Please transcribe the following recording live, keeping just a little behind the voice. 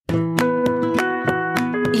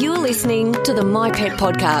listening to the My Pet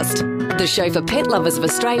Podcast, the show for pet lovers of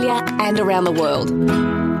Australia and around the world.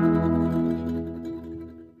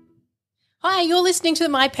 Hi, you're listening to the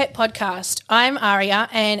My Pet Podcast. I'm Aria,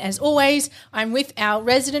 and as always, I'm with our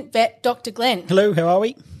resident vet, Dr. Glenn. Hello, how are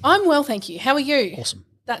we? I'm well, thank you. How are you? Awesome.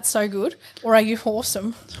 That's so good. Or are you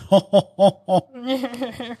awesome?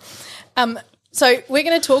 So we're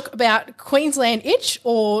going to talk about Queensland Itch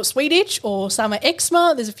or Sweet Itch or summer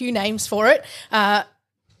eczema. There's a few names for it.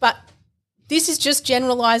 But this is just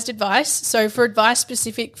generalised advice. So for advice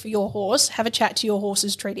specific for your horse, have a chat to your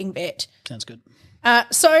horse's treating vet. Sounds good.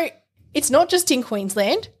 So it's not just in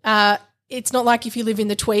Queensland. It's not like if you live in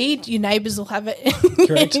the Tweed, your neighbours will have it.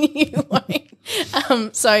 Correct. And you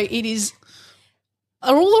won't. So it is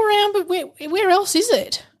all around, but where else is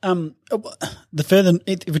it? The further,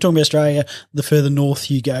 if we're talking about Australia, the further north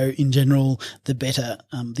you go in general, the better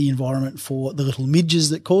the environment for the little midges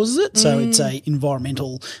that causes it. So it's a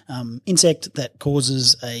environmental insect that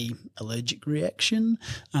causes a allergic reaction.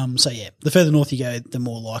 The further north you go, the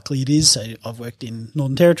more likely it is. So I've worked in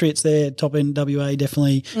Northern Territory, it's there, top end WA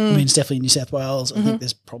definitely. I mean, it's definitely in New South Wales. I think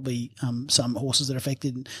there's probably some horses that are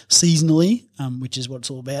affected seasonally, which is what it's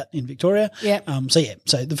all about in Victoria.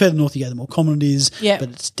 So the further north you go, the more common it is, but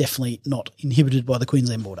it's definitely not inhibited by the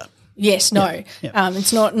Queensland border. Yes, no. Yeah.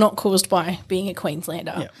 It's not caused by being a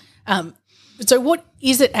Queenslander. So what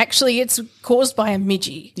is it actually? It's caused by a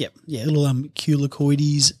midgie. Little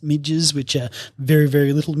culicoides midges, which are very,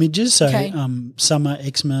 very little midges. So summer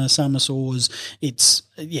eczema, summer sores.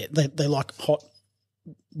 They like hot,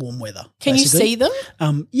 warm weather. Can basically. you see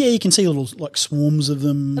them? You can see little like swarms of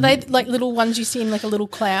them. Are they like little ones you see in like a little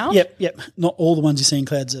cloud? Yep. Not all the ones you see in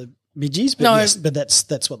clouds are midges, but yes, but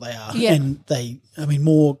that's what they are. Yeah. And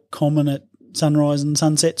more common at sunrise and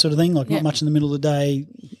sunset sort of thing, like not much in the middle of the day,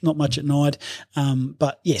 not much at night.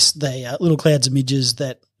 But yes, they are little clouds of midges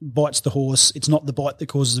that bites the horse. It's not the bite that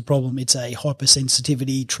causes the problem. It's a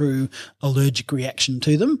hypersensitivity, true allergic reaction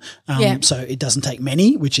to them. So it doesn't take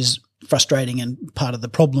many, which is frustrating, and part of the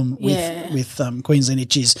problem with Queensland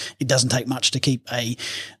Itch is it doesn't take much to keep a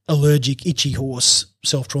allergic, itchy horse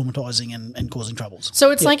self-traumatising and causing troubles. So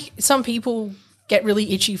it's like some people get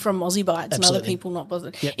really itchy from mozzie bites and other people not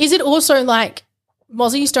bothered. Yep. Is it also like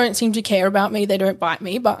mozzies don't seem to care about me, they don't bite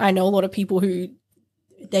me, but I know a lot of people who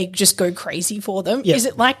they just go crazy for them. Yep. Is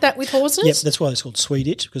it like that with horses? Yep, that's why it's called Sweet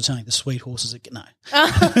Itch, because it's only the sweet horses that get no.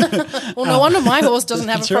 Well, no wonder my horse doesn't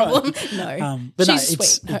have a problem. Right. No, but she's no,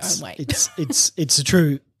 sweet in her own way. It's a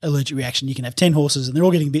true allergic reaction. You can have 10 horses and they're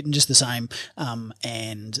all getting bitten just the same,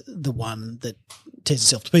 and the one that tears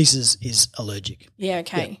itself to pieces is allergic. Yeah,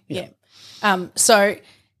 okay, yeah. So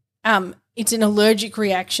it's an allergic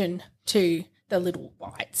reaction to the little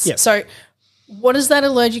bites. Yep. So what does that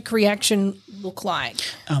allergic reaction look like?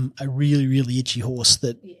 A really, really itchy horse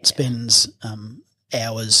that spends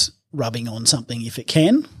hours rubbing on something if it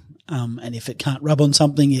can, and if it can't rub on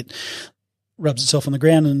something, it rubs itself on the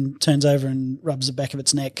ground and turns over and rubs the back of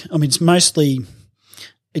its neck. I mean,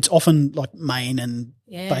 it's often like mane and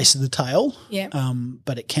base of the tail,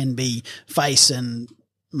 but it can be face and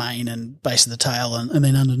mane and base of the tail and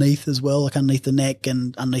then underneath as well, like underneath the neck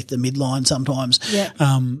and underneath the midline sometimes.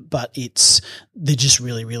 But they're just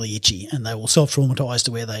really, really itchy, and they will self-traumatise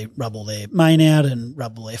to where they rub all their mane out and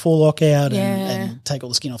rub all their forelock out and take all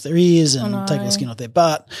the skin off their ears and take all the skin off their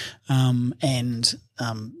butt, and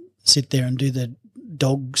sit there and do the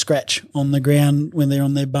dog scratch on the ground when they're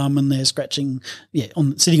on their bum and they're scratching,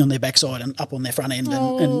 sitting on their backside and up on their front end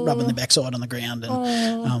and rubbing their backside on the ground.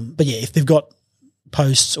 And if they've got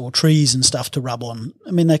posts or trees and stuff to rub on,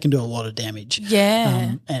 I mean, they can do a lot of damage.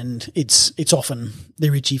 And it's often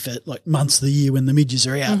they're itchy for like months of the year when the midges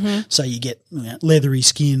are out. So you get leathery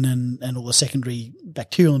skin and all the secondary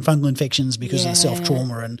bacterial and fungal infections because of the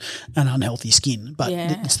self-trauma and unhealthy skin. But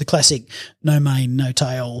it's the classic no mane, no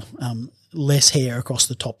tail, less hair across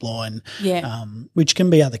the top line, which can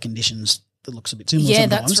be other conditions that looks a bit similar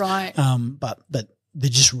sometimes. That's right. But they're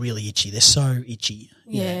just really itchy. They're so itchy.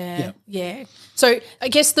 Yeah. So I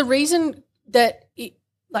guess the reason that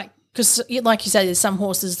because like you say, there's some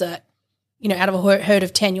horses that, out of a herd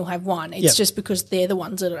of 10, you'll have one. It's just because they're the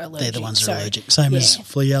ones that are allergic. They're the ones that are allergic. Same as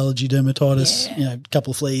flea allergy, dermatitis, a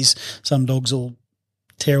couple of fleas. Some dogs will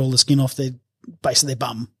tear all the skin off their base of their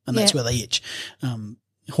bum, and that's where they itch.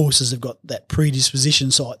 Horses have got that predisposition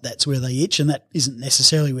site, that's where they itch, and that isn't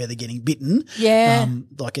necessarily where they're getting bitten.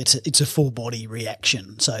 It's a full body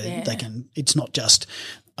reaction. So it's not just,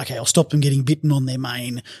 okay, I'll stop them getting bitten on their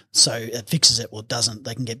mane, so it fixes it. Well, it doesn't.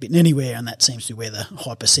 They can get bitten anywhere, and that seems to be where the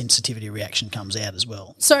hypersensitivity reaction comes out as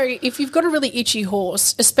well. So if you've got a really itchy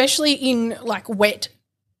horse, especially in like wet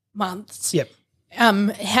months,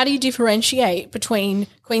 how do you differentiate between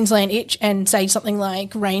Queensland itch and, say, something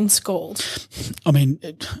like rain scald? I mean,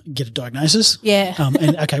 get a diagnosis. Yeah.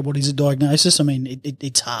 And, okay, what is a diagnosis? I mean,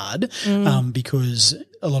 it's hard because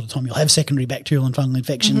a lot of the time you'll have secondary bacterial and fungal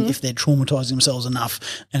infection. If they're traumatising themselves enough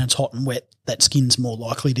and it's hot and wet, that skin's more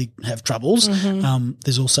likely to have troubles.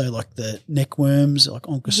 There's also like the neck worms, like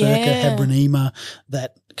onchocerca, habronema,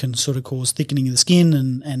 that can sort of cause thickening of the skin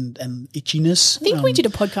and itchiness. I think we did a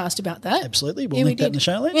podcast about that. Absolutely. We'll link that in the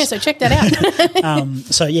show notes. Yeah, so check that out.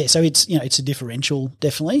 So it's, it's a differential,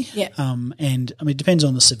 definitely. Yeah. And I mean, it depends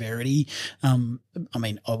on the severity. I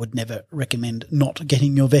mean, I would never recommend not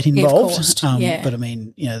getting your vet involved. But I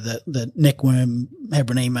mean, the neckworm,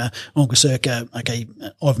 habronema, onchocerca,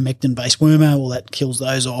 ivermectin-based wormer, well, that kills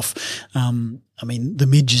those off. I mean, the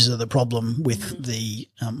midges are the problem with the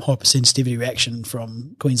hypersensitivity reaction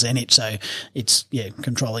from Queensland Itch. So it's,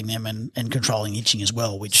 controlling them and controlling itching as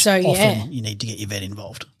well, which often you need to get your vet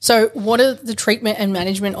involved. So what are the treatment and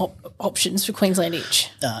management options for Queensland Itch?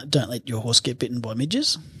 Don't let your horse get bitten by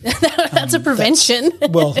midges. That's a prevention.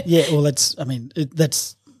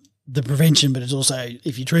 That's the prevention, but it's also,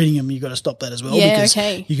 if you're treating them, you've got to stop that as well because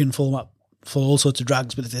you can follow them up for all sorts of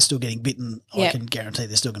drugs, but if they're still getting bitten, I can guarantee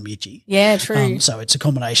they're still going to be itchy. Yeah, true. So it's a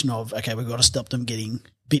combination of, we've got to stop them getting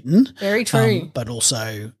bitten. Very true. But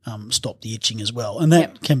also stop the itching as well. And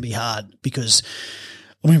that can be hard because,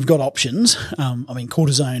 we've got options.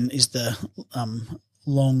 Cortisone is the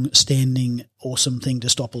long-standing awesome thing to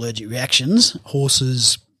stop allergic reactions.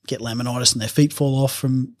 Horses get laminitis and their feet fall off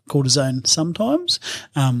from cortisone sometimes.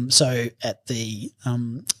 So at the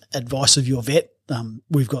advice of your vet,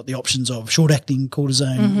 we've got the options of short-acting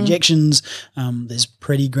cortisone injections. There's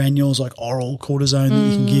pretty granules like oral cortisone that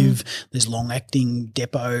you can give. There's long-acting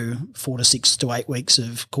depot, 4 to 6 to 8 weeks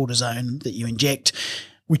of cortisone that you inject,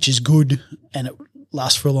 which is good and it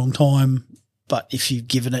lasts for a long time. But if you've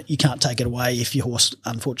given it, you can't take it away if your horse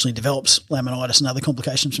unfortunately develops laminitis and other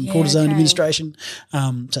complications from cortisone administration.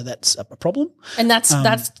 So that's a problem. And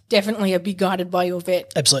that's definitely a be guided by your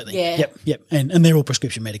vet. Absolutely. Yeah. Yep. And they're all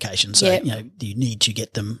prescription medications. So, you need to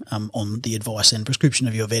get them on the advice and prescription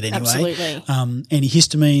of your vet anyway. Absolutely.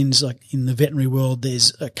 Antihistamines, like in the veterinary world,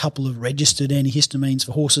 there's a couple of registered antihistamines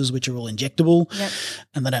for horses, which are all injectable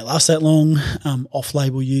and they don't last that long.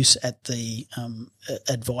 Off-label use at the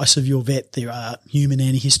advice of your vet, there are human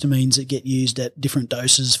antihistamines that get used at different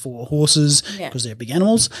doses for horses because they're big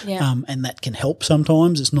animals, and that can help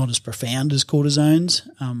sometimes. It's not as profound as cortisones.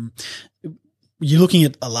 You're looking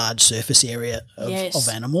at a large surface area of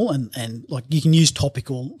animal and like you can use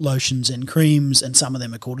topical lotions and creams, and some of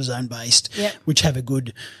them are cortisone based, which have a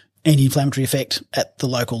good anti-inflammatory effect at the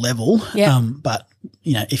local level. But,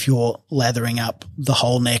 if you're lathering up the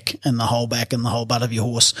whole neck and the whole back and the whole butt of your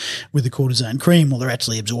horse with a cortisone cream, well, they're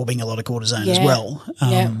actually absorbing a lot of cortisone as well.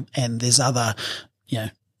 And there's other,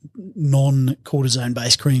 non-cortisone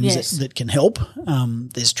based creams that can help.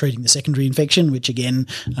 There's treating the secondary infection, which again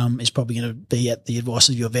is probably going to be at the advice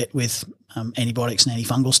of your vet with antibiotics and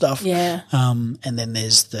antifungal stuff. And then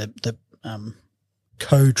there's the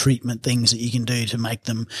co-treatment things that you can do to make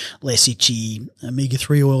them less itchy,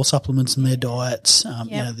 omega-3 oil supplements in their diets.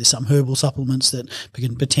 There's some herbal supplements that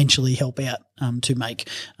can potentially help out to make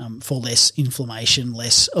for less inflammation,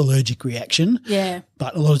 less allergic reaction.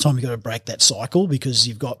 But a lot of time you've got to break that cycle because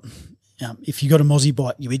you've got if you've got a mozzie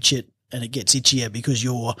bite, you itch it and it gets itchier because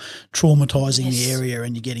you're traumatising the area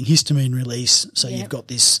and you're getting histamine release. So you've got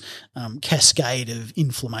this cascade of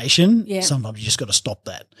inflammation. Sometimes you just got to stop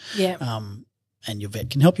that. And your vet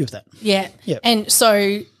can help you with that. And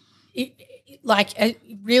so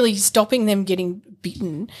really stopping them getting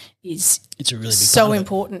bitten it's a really big so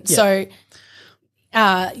important. So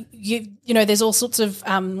there's all sorts of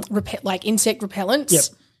insect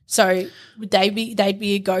repellents. So would they'd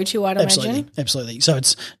be a go-to, I'd imagine? Absolutely. So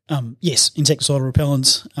it's insecticidal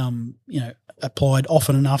repellents applied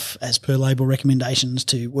often enough as per label recommendations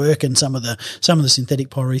to work, and some of the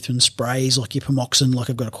synthetic pyrethrin sprays like your Pomoxin,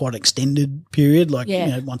 like I've got a quite extended period,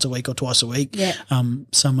 once a week or twice a week. And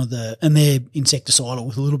they're insecticidal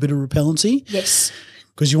with a little bit of repellency.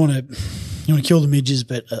 Because you want to kill the midges,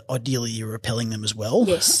 but ideally you're repelling them as well.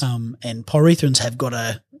 And pyrethrins have got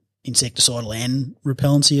a insecticidal and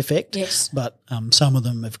repellency effect. But some of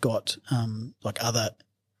them have got other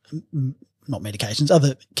not medications,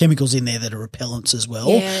 other chemicals in there that are repellents as well.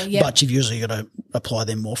 But you've usually got to apply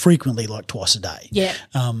them more frequently, like twice a day.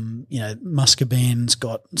 Muscaban's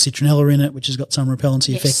got citronella in it, which has got some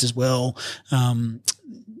repellency effect as well.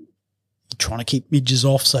 trying to keep midges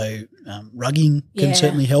off. So rugging can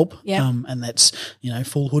certainly help. Yeah. And that's,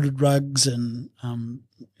 full hooded rugs and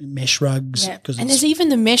mesh rugs. Yeah. And there's even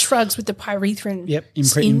the mesh rugs with the pyrethrin. Yep,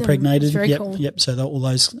 impregnated. It's very yep, cool. Yep. So all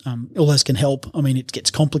those can help. I mean, it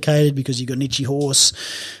gets complicated because you've got an itchy horse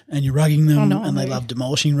and you're rugging them, and they love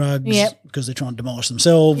demolishing rugs because they're trying to demolish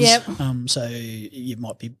themselves. Yep. So you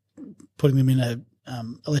might be putting them in a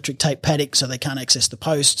electric tape paddock so they can't access the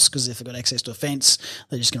posts, because if they've got access to a fence,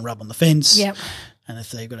 they're just going to rub on the fence. Yep. And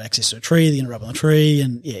if they've got access to a tree, they're going to rub on the tree,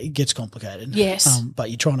 and it gets complicated. Yes. But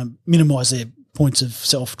you're trying to minimise their points of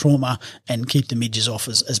self-trauma and keep the midges off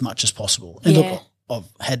as much as possible. And look,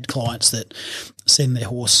 I've had clients that send their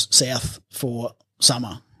horse south for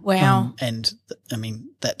summer. Wow. And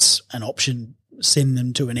that's an option. Send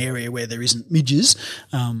them to an area where there isn't midges,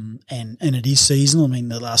 and it is seasonal. I mean,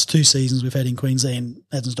 the last 2 seasons we've had in Queensland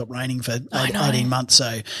hasn't stopped raining for 18 months.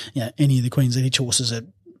 So, any of the Queensland itch horses are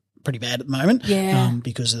pretty bad at the moment,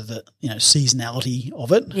 because of the seasonality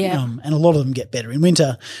of it. Yeah. And a lot of them get better in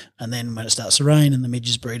winter, and then when it starts to rain and the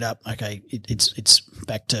midges breed up, okay, it's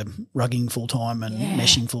back to rugging full time and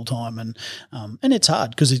meshing full time, and it's hard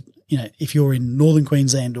because if you're in northern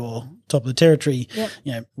Queensland or top of the territory,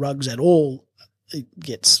 rugs at all, it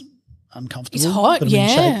gets uncomfortable. It's hot, but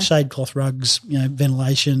shade cloth rugs,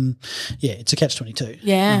 ventilation. Yeah, it's a catch-22.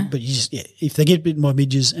 Yeah. But you just, if they get bitten by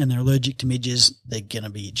midges and they're allergic to midges, they're going to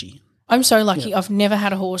be itchy. I'm so lucky. I've never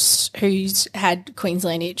had a horse who's had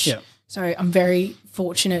Queensland itch. Yeah. So I'm very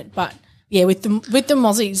fortunate. But, with the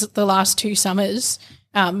mozzies the last 2 summers,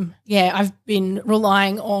 I've been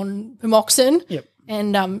relying on Pomoxin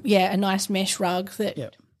and, a nice mesh rug that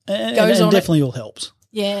goes on. And definitely all helps.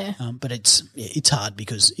 Yeah. But it's hard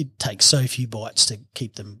because it takes so few bites to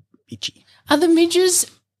keep them itchy. Are the midges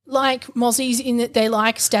like mozzies in that they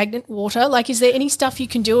like stagnant water? Like, is there any stuff you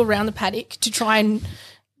can do around the paddock to try and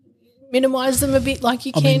minimise them a bit like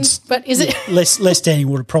you can? But is it less standing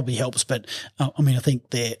water probably helps, but I think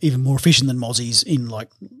they're even more efficient than mozzies in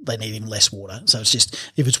they need even less water. So it's just,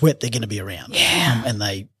 if it's wet, they're going to be around. Yeah. And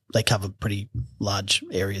they cover pretty large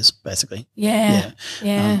areas basically. Yeah.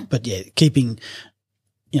 But keeping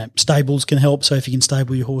stables can help. So if you can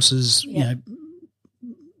stable your horses,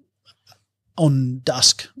 on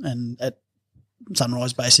dusk and at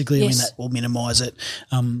sunrise, basically, that will minimise it.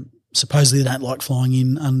 Supposedly they don't like flying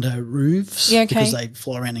in under roofs because they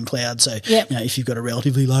fly around in clouds. So, if you've got a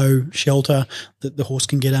relatively low shelter that the horse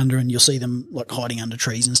can get under, and you'll see them hiding under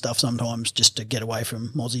trees and stuff sometimes just to get away from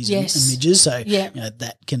mozzies and midges. So,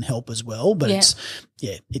 that can help as well. But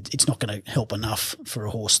it's not going to help enough for a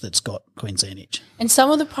horse that's got Queensland itch. And some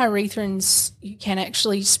of the pyrethrins you can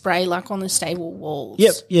actually spray on the stable walls.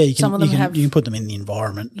 Yep, you can. Some of them you can put them in the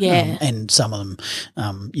environment. Yeah, and some of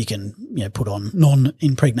them you can put on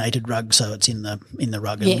non-impregnated rug, so it's in the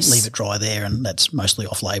rug and leave it dry there, and that's mostly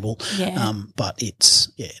off label. Yeah. But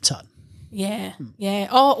it's hard. Yeah. Yeah.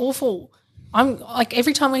 Oh, awful. I'm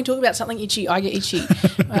every time we talk about something itchy, I get itchy.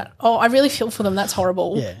 I really feel for them. That's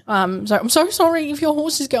horrible. Yeah. So I'm so sorry if your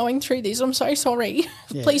horse is going through this. I'm so sorry.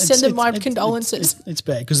 Please send them my condolences. It's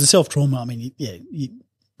bad because the self-trauma, I mean,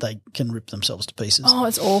 they can rip themselves to pieces. Oh,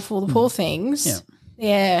 it's awful. The poor things. Yeah.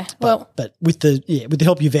 Yeah. But with the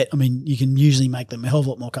help of your vet, I mean, you can usually make them a hell of a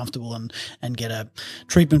lot more comfortable and get a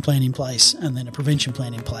treatment plan in place and then a prevention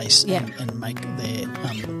plan in place and make their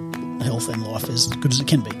health and life as good as it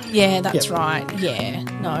can be. Yeah, that's right. Yeah.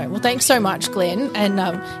 No. Well, thanks so much, Glenn. And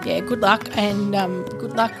good luck, and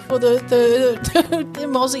good luck for the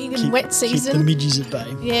mozzie and wet season. Keep the midges at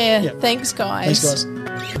bay. Yeah. Thanks, guys. Thanks, guys.